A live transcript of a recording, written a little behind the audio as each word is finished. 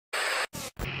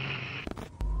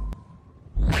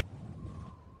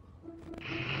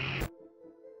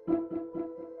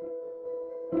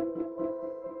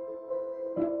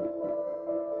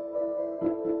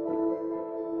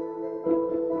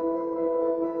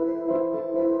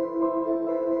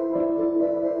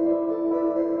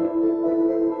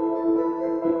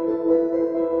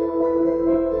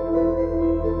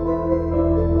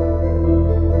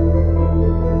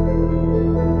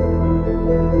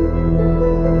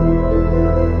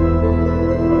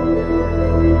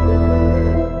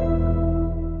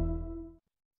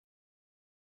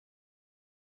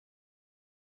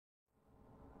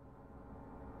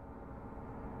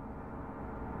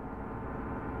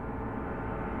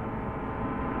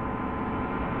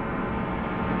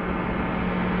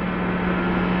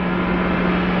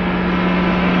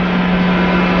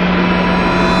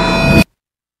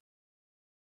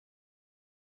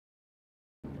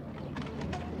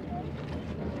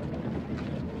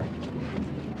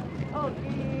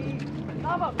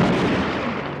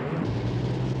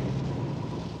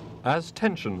As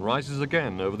tension rises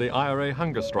again over the IRA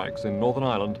hunger strikes in Northern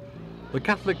Ireland, the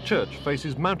Catholic Church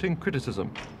faces mounting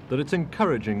criticism that it's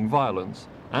encouraging violence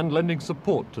and lending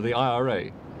support to the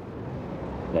IRA.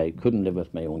 I couldn't live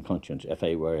with my own conscience if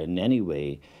I were in any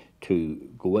way to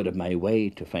go out of my way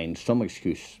to find some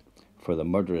excuse for the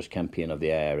murderous campaign of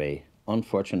the IRA.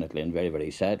 Unfortunately and very,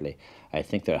 very sadly, I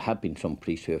think there have been some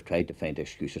priests who have tried to find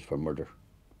excuses for murder.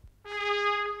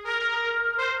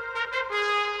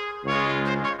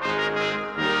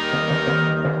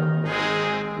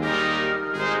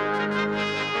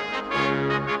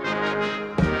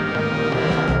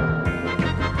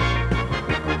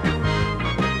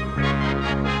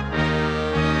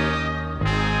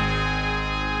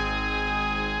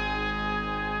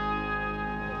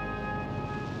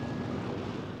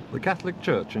 The Catholic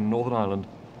Church in Northern Ireland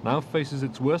now faces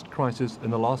its worst crisis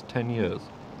in the last 10 years.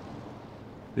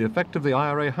 The effect of the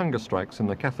IRA hunger strikes in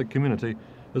the Catholic community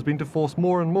has been to force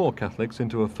more and more Catholics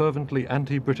into a fervently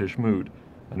anti-British mood,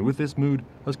 and with this mood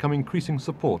has come increasing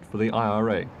support for the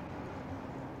IRA.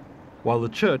 While the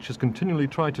Church has continually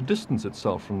tried to distance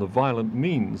itself from the violent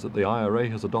means that the IRA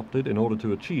has adopted in order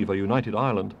to achieve a united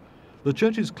Ireland, the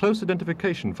Church's close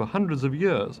identification for hundreds of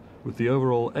years with the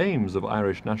overall aims of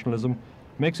Irish nationalism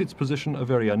makes its position a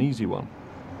very uneasy one.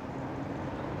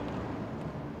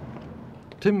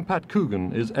 Tim Pat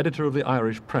Coogan is editor of the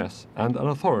Irish Press and an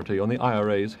authority on the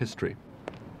IRA's history.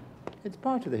 It's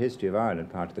part of the history of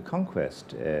Ireland, part of the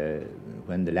conquest.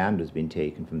 When the land was being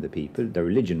taken from the people, the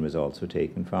religion was also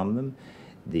taken from them.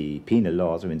 The penal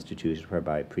laws were instituted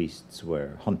whereby priests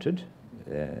were hunted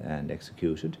and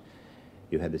executed.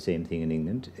 You had the same thing in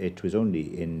England. It was only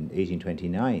in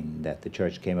 1829 that the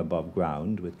church came above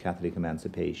ground with Catholic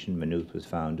emancipation. Maynooth was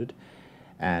founded,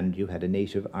 and you had a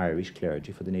native Irish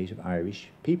clergy for the native Irish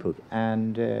people.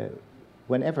 And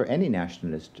whenever any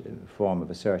nationalist form of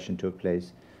assertion took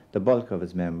place, the bulk of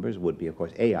its members would be, of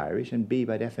course, A, Irish, and B,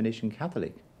 by definition,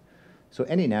 Catholic. So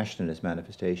any nationalist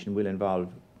manifestation will involve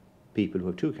people who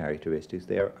have two characteristics.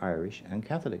 They are Irish and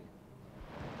Catholic.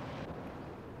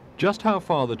 Just how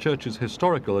far the Church's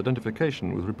historical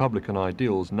identification with Republican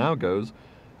ideals now goes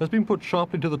has been put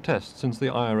sharply to the test since the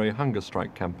IRA hunger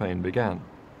strike campaign began,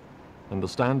 and the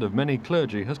stand of many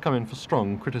clergy has come in for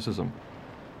strong criticism.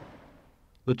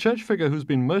 The Church figure who's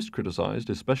been most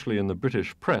criticised, especially in the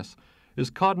British press,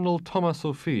 is Cardinal Thomas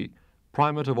O'Fee,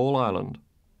 Primate of all Ireland.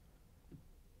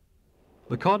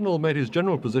 The Cardinal made his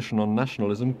general position on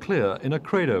nationalism clear in a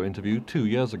Credo interview 2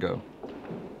 years ago.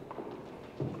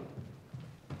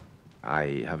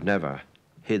 I have never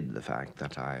hid the fact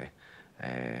that I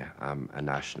am a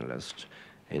nationalist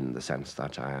in the sense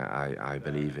that I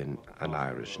believe in an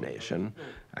Irish nation.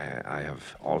 I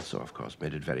have also, of course,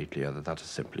 made it very clear that that is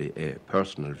simply a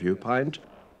personal viewpoint.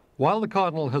 While the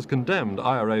Cardinal has condemned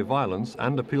IRA violence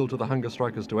and appealed to the hunger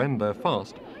strikers to end their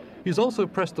fast, he's also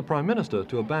pressed the Prime Minister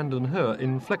to abandon her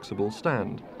inflexible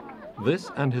stand.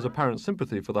 This, and his apparent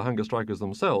sympathy for the hunger strikers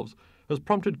themselves, has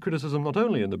prompted criticism not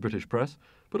only in the British press,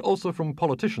 but also from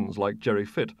politicians like Gerry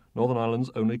Fitt, Northern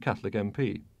Ireland's only Catholic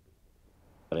MP.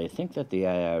 But I think that the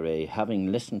IRA,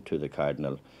 having listened to the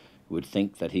Cardinal, would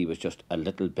think that he was just a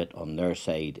little bit on their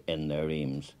side in their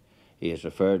aims. He has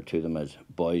referred to them as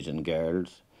boys and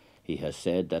girls. He has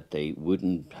said that they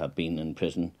wouldn't have been in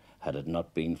prison had it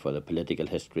not been for the political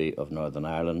history of Northern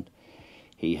Ireland.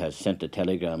 He has sent a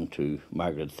telegram to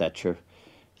Margaret Thatcher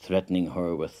threatening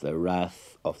her with the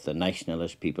wrath of the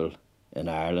nationalist people in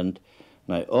Ireland.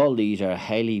 Now, all these are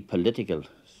highly political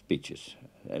speeches,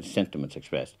 sentiments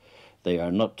expressed. They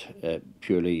are not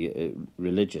purely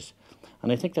religious.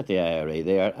 And I think that the IRA,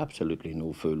 they are absolutely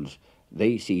no fools.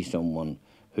 They see someone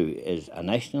who is a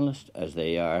nationalist, as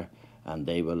they are, and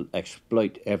they will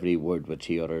exploit every word which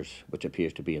he utters, which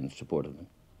appears to be in support of them.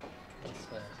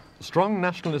 Strong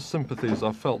nationalist sympathies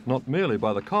are felt not merely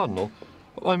by the Cardinal,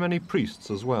 but by many priests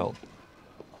as well.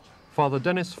 Father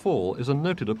Dennis Fall is a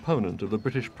noted opponent of the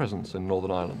British presence in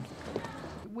Northern Ireland.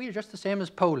 We're just the same as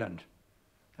Poland.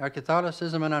 Our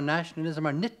Catholicism and our nationalism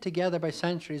are knit together by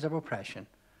centuries of oppression,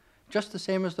 just the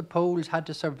same as the Poles had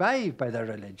to survive by their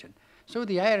religion. So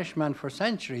the Irishman, for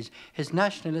centuries, his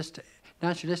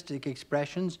nationalistic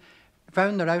expressions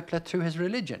found their outlet through his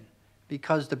religion,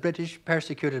 because the British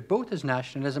persecuted both his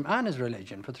nationalism and his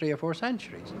religion for 3 or 4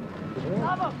 centuries.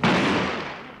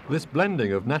 This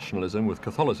blending of nationalism with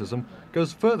Catholicism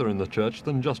goes further in the Church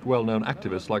than just well-known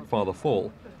activists like Father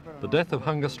Fall. The death of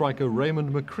hunger striker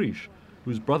Raymond McCreesh,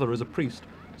 whose brother is a priest,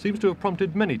 seems to have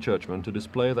prompted many churchmen to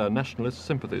display their nationalist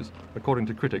sympathies, according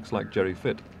to critics like Gerry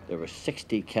Fitt. There were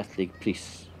 60 Catholic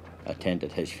priests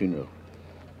attended his funeral.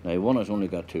 Now, one has only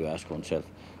got to ask oneself,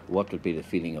 what would be the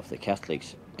feeling of the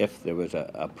Catholics if there was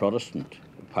a Protestant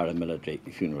paramilitary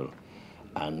funeral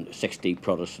and 60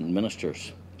 Protestant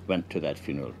ministers went to that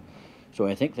funeral? So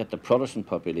I think that the Protestant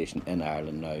population in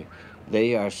Ireland now,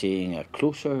 they are seeing a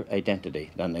closer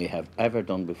identity than they have ever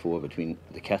done before between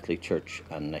the Catholic Church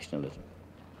and nationalism.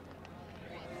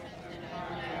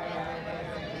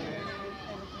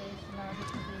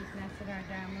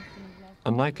 A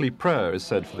nightly prayer is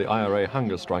said for the IRA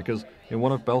hunger strikers in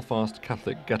one of Belfast's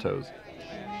Catholic ghettos.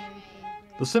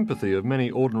 The sympathy of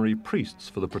many ordinary priests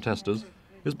for the protesters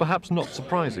is perhaps not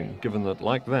surprising, given that,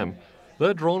 like them,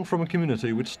 they're drawn from a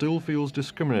community which still feels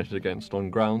discriminated against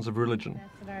on grounds of religion.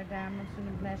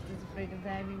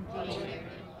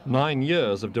 9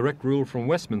 years of direct rule from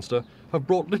Westminster have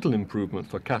brought little improvement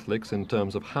for Catholics in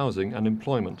terms of housing and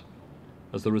employment.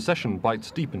 As the recession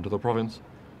bites deep into the province,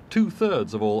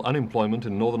 2/3 of all unemployment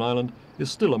in Northern Ireland is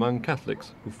still among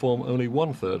Catholics, who form only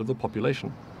 1/3 of the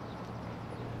population.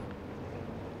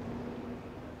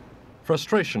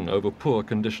 Frustration over poor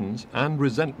conditions and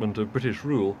resentment of British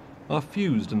rule are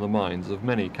fused in the minds of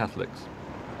many Catholics.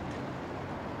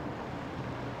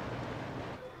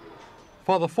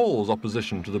 Father Fall's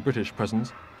opposition to the British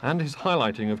presence and his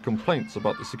highlighting of complaints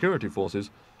about the security forces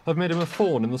have made him a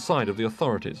thorn in the side of the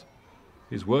authorities.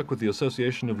 His work with the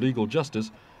Association of Legal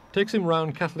Justice takes him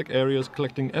round Catholic areas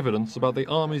collecting evidence about the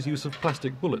Army's use of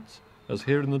plastic bullets, as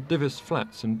here in the Divis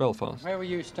Flats in Belfast. Where were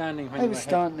you standing when I was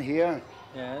standing here.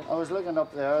 Yes. I was looking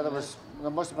up there. There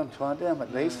must have been 20 of them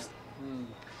at least.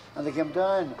 And they came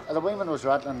down. The women was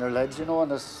rattling their lids, you know, on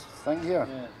this thing here.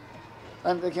 Yeah.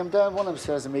 And they came down. One of them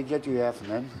says to me, "Get you effing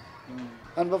in."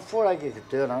 And before I could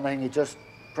do anything, he just,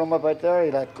 from about there,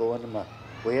 he let go into my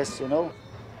waist, you know.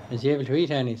 Is he able to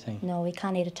eat anything? No, he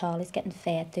can't eat at all. He's getting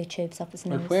fed through tubes up his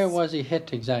nose. But where was he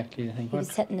hit exactly, I think? He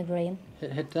was hitting the brain,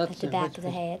 Hit at the back of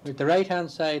the head. With the right-hand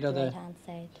side or the... right-hand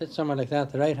side. Hit somewhere like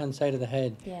that, the right-hand side of the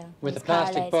head. Yeah. With a He's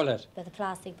plastic paralysed bullet. With a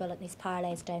plastic bullet, and he's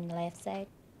paralysed down the left side.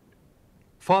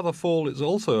 Father Fall is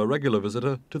also a regular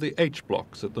visitor to the H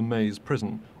blocks at the Maze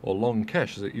prison, or Long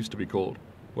Kesh as it used to be called,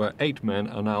 where 8 men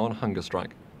are now on hunger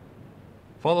strike.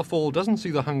 Father Fall doesn't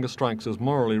see the hunger strikes as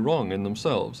morally wrong in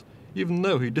themselves, even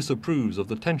though he disapproves of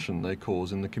the tension they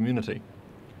cause in the community.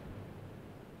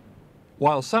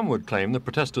 While some would claim the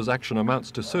protesters' action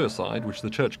amounts to suicide, which the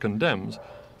Church condemns,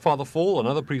 Father Fall and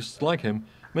other priests like him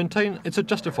maintain it's a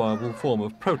justifiable form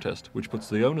of protest, which puts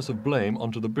the onus of blame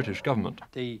onto the British government.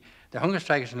 The hunger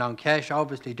strikers in Long Kesh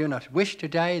obviously do not wish to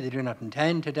die, they do not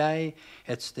intend to die.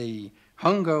 It's the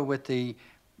hunger with the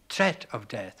threat of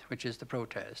death, which is the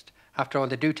protest. After all,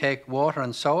 they do take water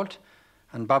and salt,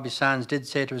 and Bobby Sands did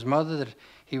say to his mother that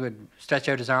he would stretch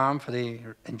out his arm for the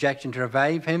injection to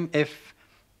revive him if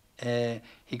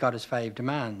he got his 5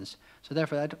 demands. So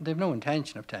therefore, they have no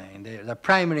intention of dying. Their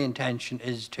primary intention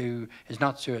is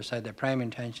not suicide. Their primary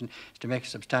intention is to make a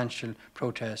substantial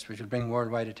protest which will bring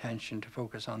worldwide attention to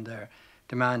focus on their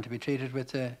demand to be treated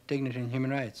with dignity and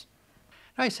human rights.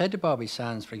 I said to Bobby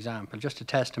Sands, for example, just to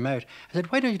test him out, I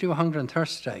said, why don't you do a hunger and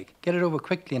thirst strike? Get it over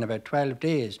quickly in about 12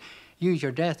 days. Use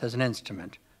your death as an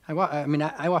instrument. I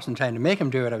wasn't trying to make him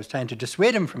do it. I was trying to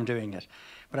dissuade him from doing it.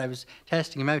 But I was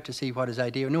testing him out to see what his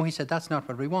idea. No, he said, that's not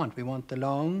what we want. We want the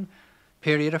long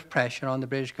period of pressure on the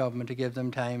British government to give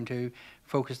them time to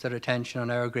focus their attention on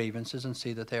our grievances and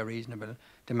see that they're reasonable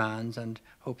demands and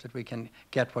hope that we can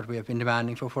get what we have been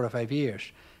demanding for 4 or 5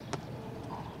 years.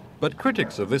 But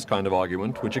critics of this kind of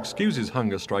argument, which excuses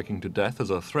hunger striking to death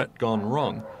as a threat gone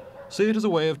wrong, see it as a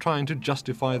way of trying to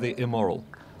justify the immoral.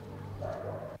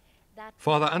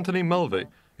 Father Anthony Mulvey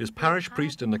is parish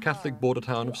priest in the Catholic border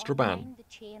town of Strabane.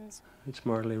 It's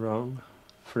morally wrong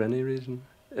for any reason.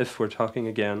 If we're talking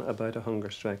again about a hunger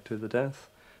strike to the death,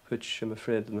 which I'm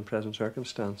afraid in the present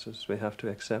circumstances we have to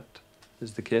accept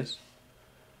is the case.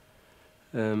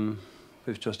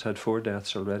 We've just had 4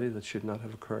 deaths already that should not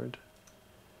have occurred.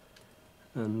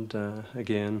 And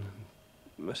again,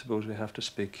 I suppose we have to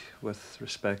speak with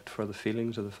respect for the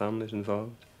feelings of the families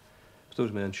involved.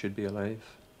 Those men should be alive,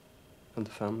 and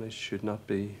the families should not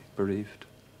be bereaved.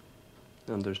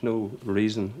 And there's no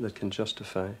reason that can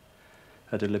justify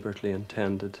a deliberately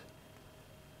intended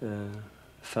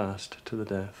fast to the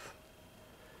death.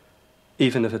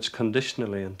 Even if it's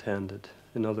conditionally intended,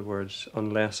 in other words,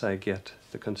 unless I get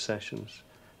the concessions,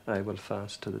 I will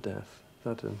fast to the death.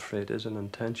 That, I'm afraid, is an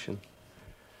intention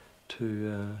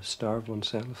to starve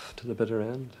oneself to the bitter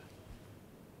end.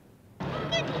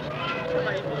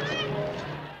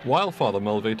 While Father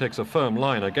Mulvey takes a firm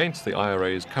line against the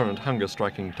IRA's current hunger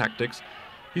striking tactics,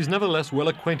 he's nevertheless well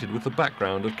acquainted with the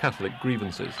background of Catholic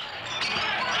grievances.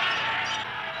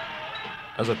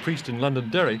 As a priest in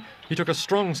Londonderry, he took a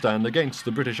strong stand against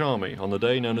the British Army on the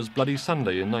day known as Bloody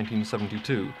Sunday in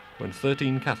 1972, when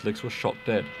 13 Catholics were shot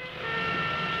dead.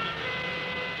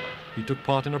 He took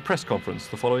part in a press conference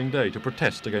the following day to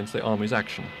protest against the Army's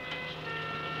action.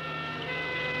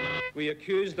 We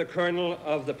accuse the Colonel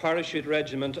of the Parachute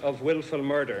Regiment of willful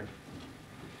murder.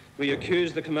 We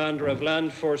accuse the Commander of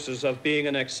Land Forces of being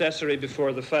an accessory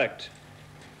before the fact.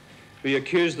 We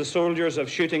accuse the soldiers of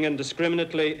shooting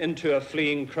indiscriminately into a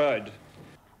fleeing crowd.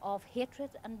 Of hatred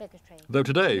and bigotry. Though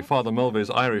today Father Mulvey's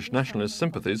Irish nationalist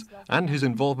sympathies and his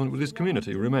involvement with his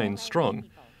community remain strong,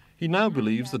 he now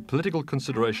believes that political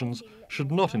considerations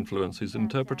should not influence his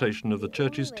interpretation of the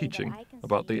Church's teaching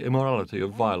about the immorality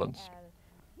of violence.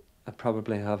 I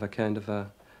probably have a kind of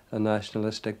a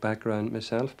nationalistic background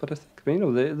myself, but I think, you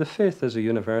know, the faith is a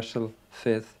universal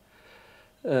faith.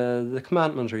 The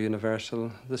commandments are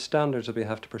universal. The standards that we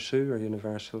have to pursue are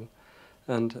universal.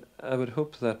 And I would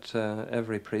hope that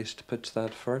every priest puts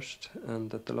that first, and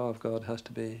that the law of God has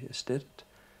to be stated,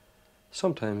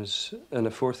 sometimes in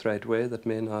a forthright way that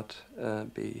may not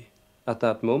be, at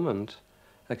that moment,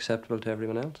 acceptable to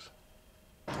everyone else.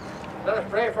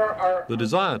 The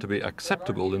desire to be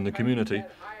acceptable in the community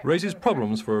raises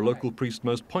problems for a local priest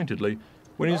most pointedly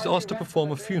when he's asked to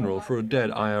perform a funeral for a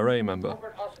dead IRA member.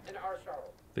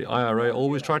 The IRA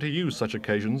always try to use such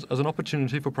occasions as an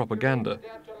opportunity for propaganda,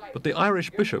 but the Irish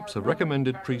bishops have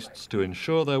recommended priests to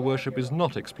ensure their worship is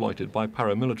not exploited by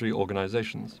paramilitary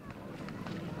organisations.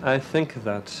 I think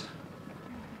that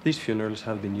these funerals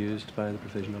have been used by the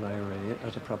Provisional IRA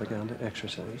as a propaganda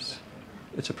exercise.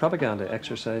 It's a propaganda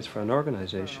exercise for an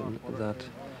organisation that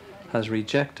has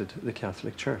rejected the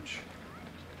Catholic Church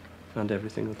and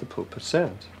everything that the Pope has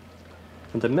said.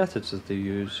 And the methods that they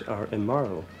use are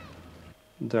immoral.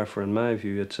 Therefore, in my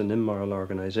view, it's an immoral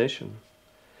organisation.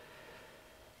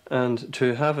 And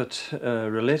to have it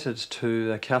related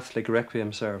to a Catholic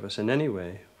requiem service in any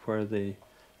way, where the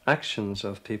actions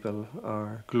of people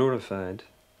are glorified,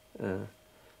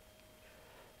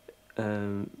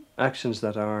 actions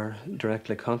that are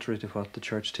directly contrary to what the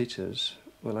Church teaches,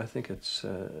 well, I think it's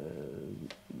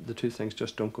the two things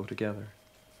just don't go together.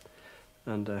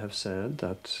 And I have said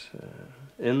that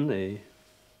in the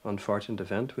unfortunate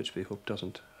event, which we hope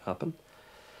doesn't happen,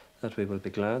 that we will be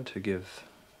glad to give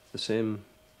the same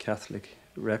Catholic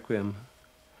requiem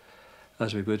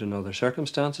as we would in other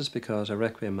circumstances, because a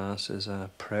requiem mass is a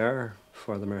prayer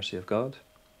for the mercy of God.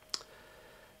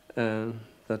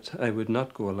 That I would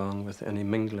not go along with any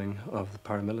mingling of the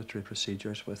paramilitary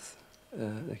procedures with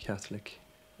a Catholic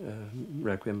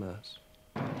requiem mass.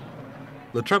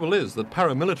 The trouble is that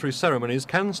paramilitary ceremonies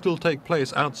can still take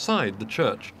place outside the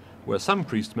church, where some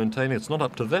priests maintain it's not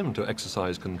up to them to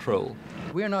exercise control.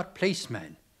 We're not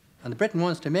policemen, and Britain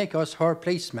wants to make us her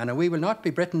policemen, and we will not be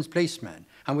Britain's policemen,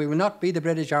 and we will not be the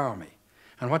British Army.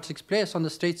 And what takes place on the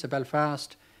streets of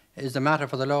Belfast is the matter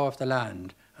for the law of the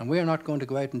land, and we're not going to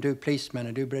go out and do policemen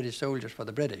and do British soldiers for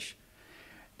the British.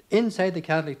 Inside the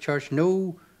Catholic Church,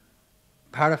 no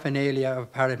paraphernalia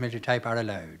of paramilitary type are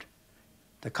allowed.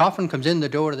 The coffin comes in the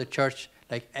door of the church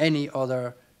like any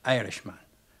other Irishman,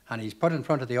 and he's put in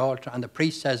front of the altar, and the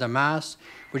priest says a mass,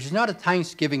 which is not a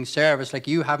thanksgiving service like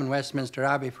you have in Westminster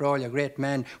Abbey for all your great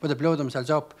men, where they blow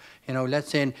themselves up, you know, let's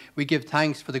say we give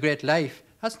thanks for the great life.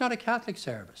 That's not a Catholic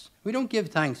service. We don't give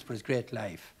thanks for his great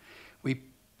life. We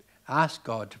ask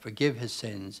God to forgive his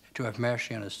sins, to have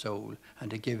mercy on his soul, and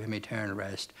to give him eternal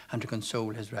rest, and to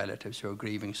console his relatives who are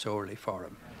grieving sorely for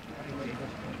him.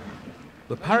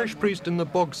 The parish priest in the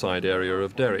Bogside area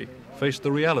of Derry faced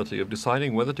the reality of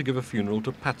deciding whether to give a funeral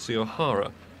to Patsy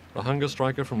O'Hara, a hunger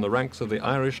striker from the ranks of the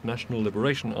Irish National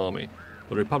Liberation Army,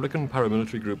 the Republican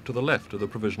paramilitary group to the left of the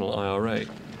Provisional IRA.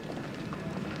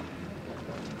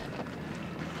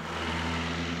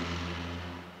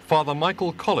 Father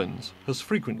Michael Collins has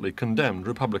frequently condemned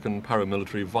Republican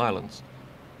paramilitary violence.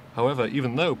 However,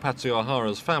 even though Patsy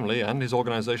O'Hara's family and his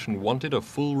organisation wanted a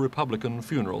full Republican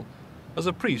funeral, as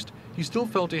a priest, he still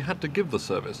felt he had to give the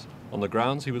service, on the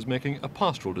grounds he was making a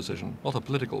pastoral decision, not a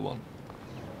political one.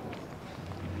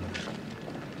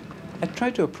 I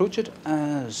tried to approach it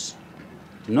as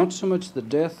not so much the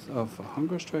death of a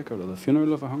hunger striker or the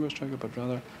funeral of a hunger striker, but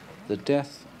rather the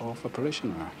death of a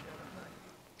parishioner.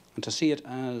 And to see it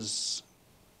as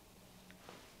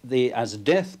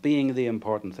death being the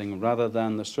important thing rather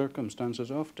than the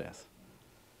circumstances of death.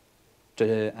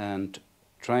 And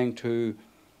trying to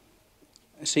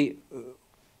see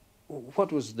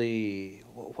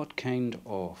what kind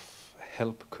of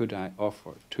help could I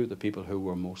offer to the people who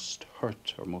were most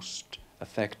hurt or most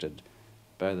affected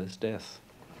by this death.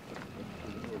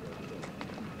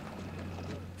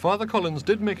 Father Collins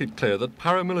did make it clear that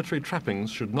paramilitary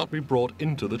trappings should not be brought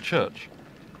into the church.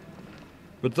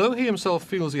 But though he himself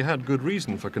feels he had good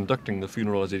reason for conducting the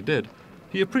funeral as he did,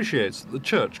 he appreciates that the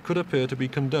church could appear to be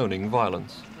condoning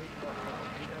violence.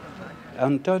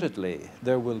 Undoubtedly,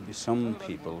 there will be some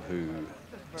people who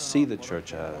see the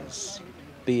church as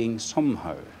being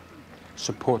somehow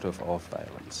supportive of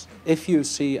violence. If you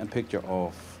see a picture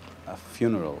of a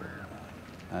funeral,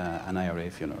 an IRA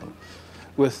funeral,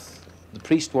 with the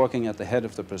priest walking at the head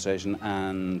of the procession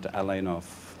and a line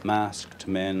of masked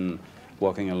men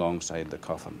walking alongside the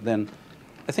coffin, then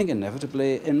I think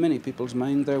inevitably in many people's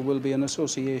mind there will be an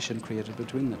association created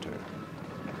between the two.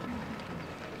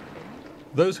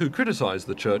 Those who criticise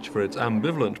the church for its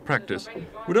ambivalent practice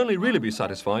would only really be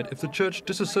satisfied if the church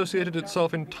disassociated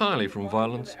itself entirely from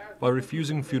violence by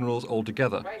refusing funerals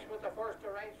altogether.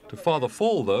 To Father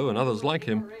Fall, though, and others like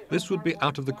him, this would be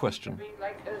out of the question.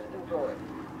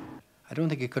 I don't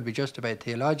think it could be justified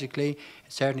theologically.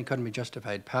 It certainly couldn't be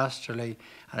justified pastorally,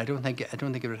 and I don't think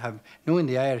it would have, knowing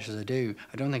the Irish as I do,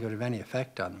 I don't think it would have any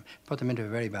effect on them. Put them into a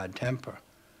very bad temper,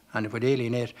 and it would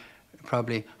alienate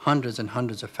probably hundreds and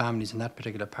hundreds of families in that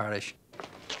particular parish.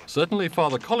 Certainly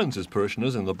Father Collins's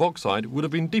parishioners in the Bogside would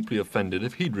have been deeply offended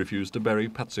if he'd refused to bury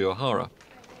Patsy O'Hara.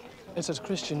 It's a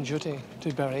Christian duty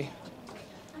to bury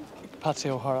Patsy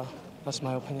O'Hara. That's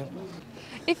my opinion.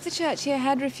 If the church here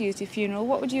had refused your funeral,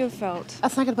 what would you have felt? I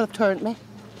think it would have turned me.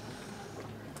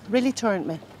 Really turned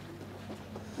me.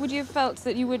 Would you have felt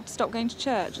that you would stop going to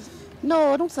church?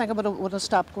 No, I don't think I would have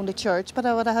stopped going to church, but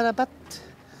I would have had a bit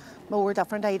more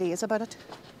different ideas about it.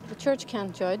 The church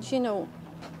can't judge, you know.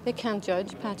 They can't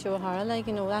judge Patsy O'Hara, like,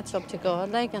 you know, that's up to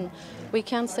God, like, and we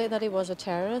can't say that he was a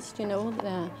terrorist, you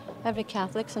know. Every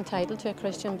Catholic's entitled to a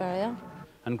Christian burial.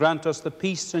 And grant us the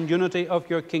peace and unity of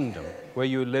your kingdom, where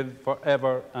you live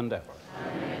forever and ever.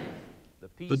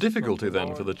 The difficulty,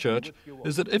 then, for the Church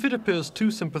is that if it appears too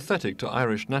sympathetic to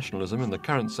Irish nationalism in the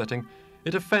current setting,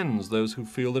 it offends those who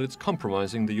feel that it's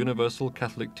compromising the universal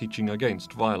Catholic teaching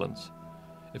against violence.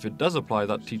 If it does apply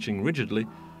that teaching rigidly,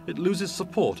 it loses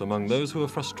support among those who are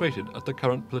frustrated at the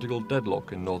current political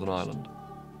deadlock in Northern Ireland.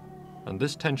 And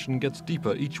this tension gets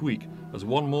deeper each week as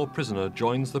one more prisoner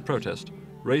joins the protest,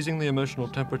 raising the emotional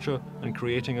temperature and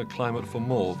creating a climate for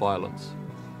more violence.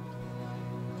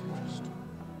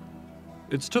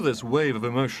 It's to this wave of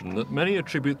emotion that many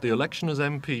attribute the election as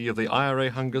MP of the IRA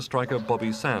hunger striker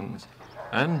Bobby Sands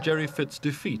and Jerry Fitt's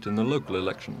defeat in the local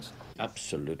elections.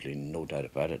 Absolutely no doubt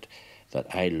about it that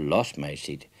I lost my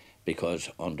seat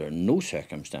because under no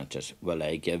circumstances will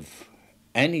I give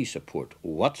any support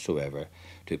whatsoever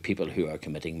to people who are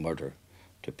committing murder,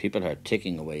 to people who are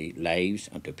taking away lives,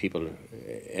 and to people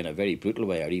in a very brutal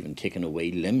way are even taking away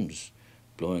limbs,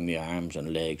 blowing the arms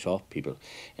and legs off people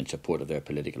in support of their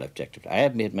political objectives. I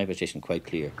have made my position quite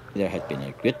clear. There has been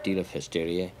a great deal of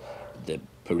hysteria. The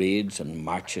parades and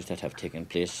marches that have taken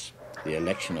place, the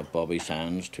election of Bobby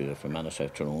Sands to the Fermanagh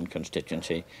South Tyrone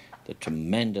constituency, the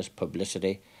tremendous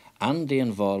publicity and the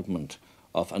involvement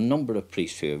of a number of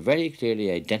priests who have very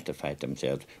clearly identified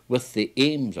themselves with the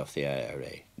aims of the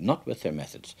IRA, not with their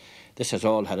methods. This has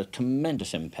all had a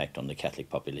tremendous impact on the Catholic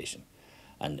population,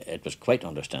 and it was quite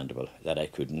understandable that I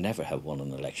could never have won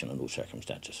an election in those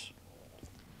circumstances.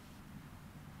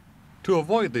 To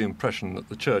avoid the impression that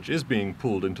the Church is being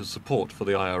pulled into support for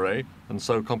the IRA and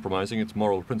so compromising its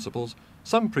moral principles,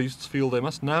 some priests feel they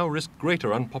must now risk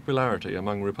greater unpopularity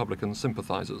among Republican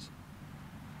sympathisers.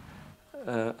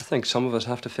 I think some of us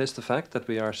have to face the fact that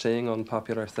we are saying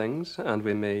unpopular things, and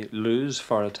we may lose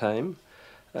for a time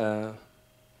the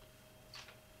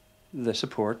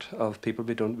support of people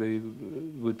we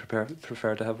would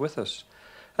prefer to have with us.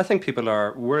 I think people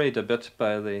are worried a bit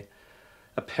by the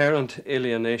apparent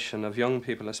alienation of young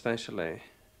people, especially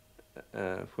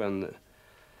when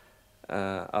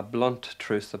a blunt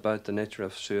truth about the nature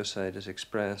of suicide is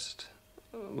expressed.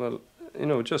 Well, you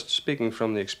know, just speaking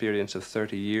from the experience of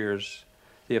 30 years,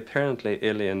 the apparently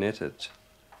alienated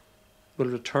will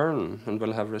return and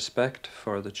will have respect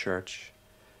for the Church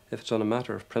if it's on a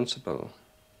matter of principle,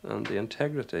 and the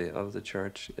integrity of the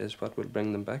Church is what will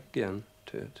bring them back again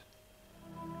to it.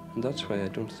 And that's why I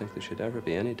don't think there should ever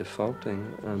be any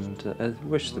defaulting, and I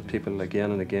wish that people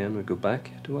again and again would go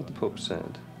back to what the Pope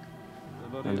said.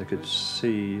 And I could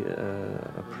see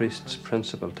a priest's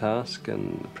principal task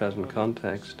in the present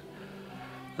context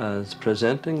as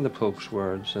presenting the Pope's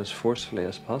words as forcefully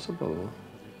as possible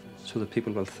so that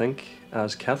people will think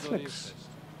as Catholics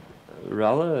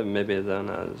rather maybe than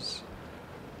as,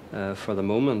 for the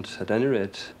moment at any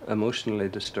rate, emotionally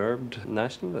disturbed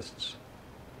nationalists.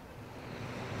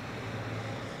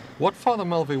 What Father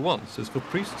Mulvey wants is for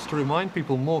priests to remind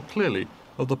people more clearly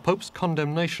of the Pope's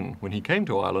condemnation when he came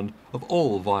to Ireland of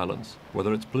all violence,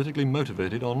 whether it's politically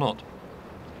motivated or not.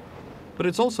 But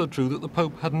it's also true that the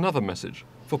Pope had another message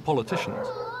for politicians.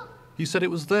 He said it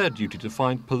was their duty to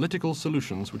find political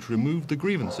solutions which removed the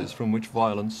grievances from which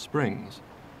violence springs.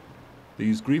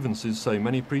 These grievances, say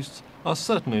many priests, are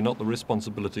certainly not the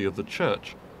responsibility of the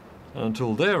Church, and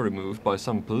until they are removed by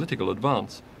some political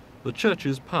advance, the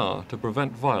Church's power to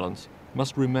prevent violence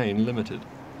must remain limited.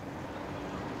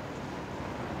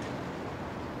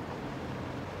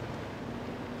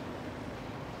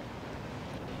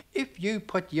 If you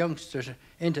put youngsters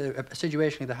into a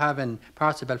situation they have in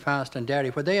parts of Belfast and Derry,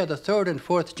 where they are the third and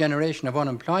fourth generation of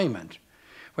unemployment,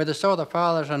 where they saw their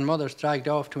fathers and mothers dragged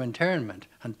off to internment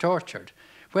and tortured,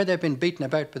 where they've been beaten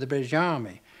about by the British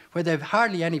Army, where they've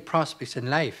hardly any prospects in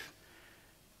life,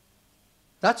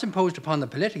 that's imposed upon them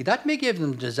politically. That may give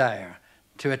them desire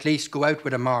to at least go out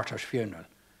with a martyr's funeral,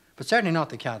 but certainly not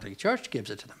the Catholic Church gives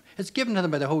it to them. It's given to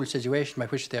them by the whole situation by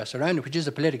which they are surrounded, which is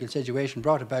a political situation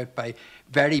brought about by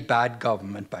very bad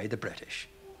government by the British.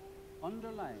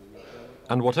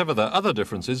 And whatever their other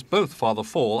differences, both Father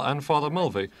Fall and Father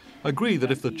Mulvey agree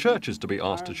that if the Church is to be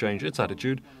asked to change its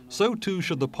attitude, so too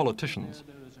should the politicians.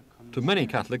 To many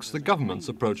Catholics, the government's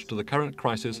approach to the current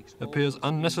crisis appears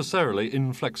unnecessarily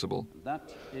inflexible.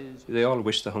 They all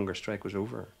wish the hunger strike was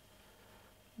over.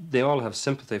 They all have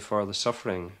sympathy for the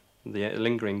suffering, the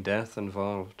lingering death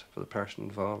involved, for the person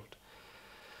involved.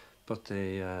 But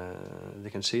they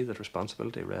can see that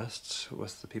responsibility rests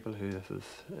with the people who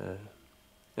have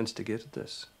instigated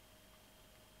this.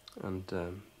 And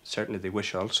certainly they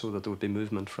wish also that there would be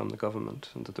movement from the government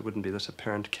and that there wouldn't be this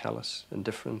apparent callous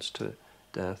indifference to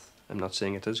death. I'm not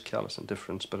saying it is callous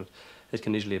indifference, but it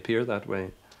can easily appear that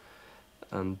way.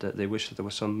 And they wish that there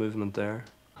was some movement there.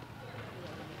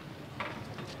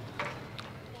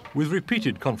 With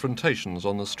repeated confrontations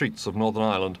on the streets of Northern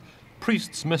Ireland,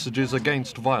 priests' messages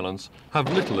against violence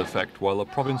have little effect while the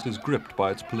province is gripped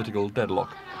by its political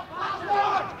deadlock.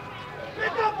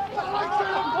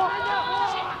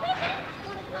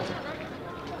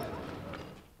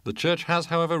 The Church has,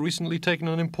 however, recently taken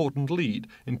an important lead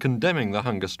in condemning the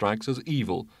hunger strikes as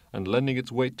evil and lending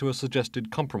its weight to a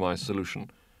suggested compromise solution.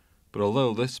 But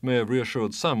although this may have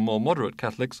reassured some more moderate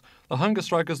Catholics, the hunger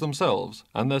strikers themselves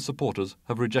and their supporters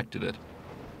have rejected it.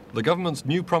 The government's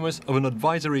new promise of an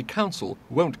advisory council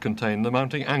won't contain the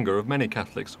mounting anger of many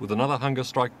Catholics with another hunger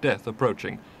strike death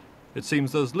approaching. It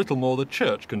seems there's little more the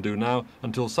Church can do now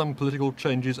until some political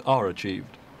changes are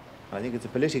achieved. I think it's a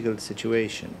political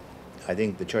situation. I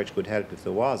think the Church could help if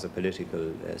there was a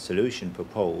political solution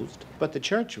proposed, but the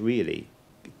Church really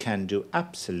can do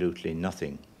absolutely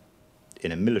nothing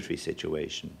in a military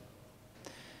situation,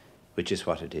 which is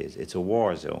what it is. It's a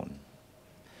war zone.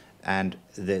 And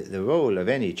the role of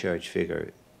any church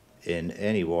figure in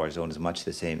any war zone is much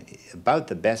the same. About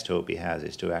the best hope he has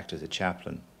is to act as a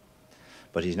chaplain,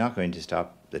 but he's not going to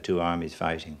stop the two armies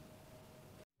fighting.